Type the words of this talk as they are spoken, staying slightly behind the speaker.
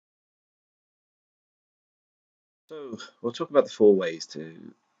So we'll talk about the 4 ways to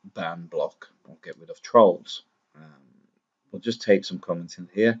ban, block, or get rid of trolls. We'll just take some comments in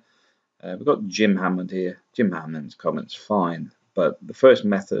here. We've got Jim Hammond here. Jim Hammond's comments fine, but the first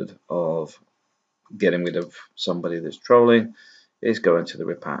method of getting rid of somebody that's trolling is going to the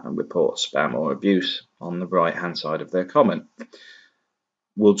report spam or abuse on the right hand side of their comment.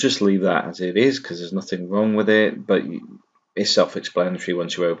 We'll just leave that as it is because there's nothing wrong with it, but it's self-explanatory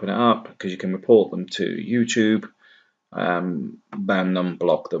once you open it up, because you can report them to YouTube, ban them,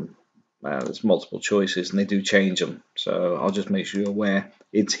 block them. There's multiple choices and they do change them, so I'll just make sure you're aware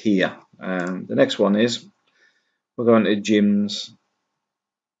it's here. The next one is we're going to Jim's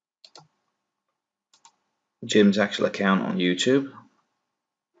actual account on YouTube.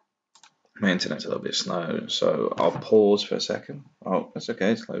 My internet's a little bit slow, so I'll pause for a second. Oh, that's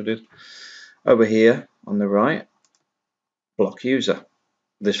okay, it's loaded. Over here on the right, block user.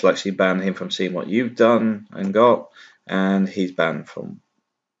 This will actually ban him from seeing what you've done and got, and he's banned from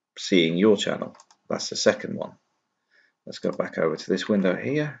seeing your channel. That's the second one. Let's go back over to this window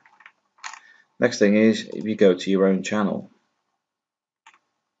here. Next thing is, if you go to your own channel,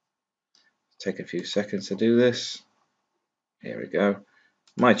 take a few seconds to do this. Here we go.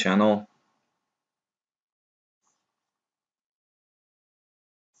 My channel.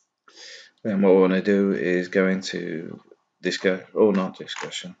 Then what we want to do is go into video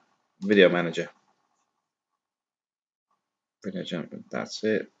manager. That's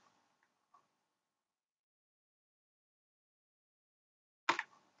it.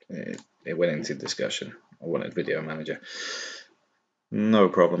 It went into discussion. I wanted video manager. No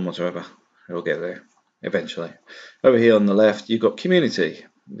problem whatsoever. We'll get there eventually. Over here on the left, you've got community.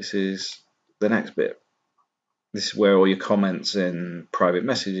 This is the next bit. This is where all your comments and private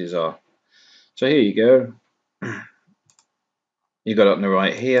messages are. So here you go. You got it on the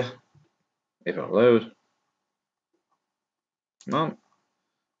right here. If I load, no,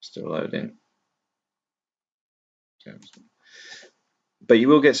 still loading. But you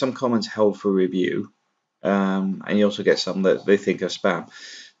will get some comments held for review, and you also get some that they think are spam.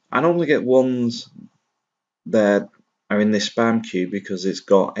 I normally get ones that are in this spam queue because it's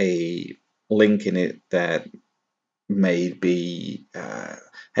got a link in it that may be,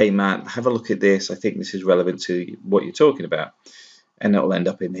 hey Matt, have a look at this. I think this is relevant to what you're talking about. And it'll end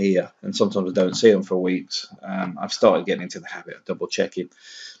up in here. And sometimes I don't see them for weeks. I've started getting into the habit of double checking.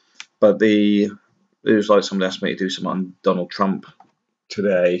 But it was like somebody asked me to do something on Donald Trump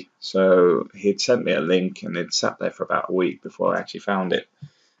today. So he'd sent me a link and it sat there for about a week before I actually found it.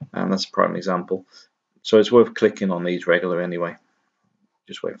 And that's a prime example. So it's worth clicking on these regular anyway.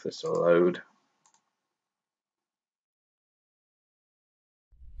 Just wait for this to load.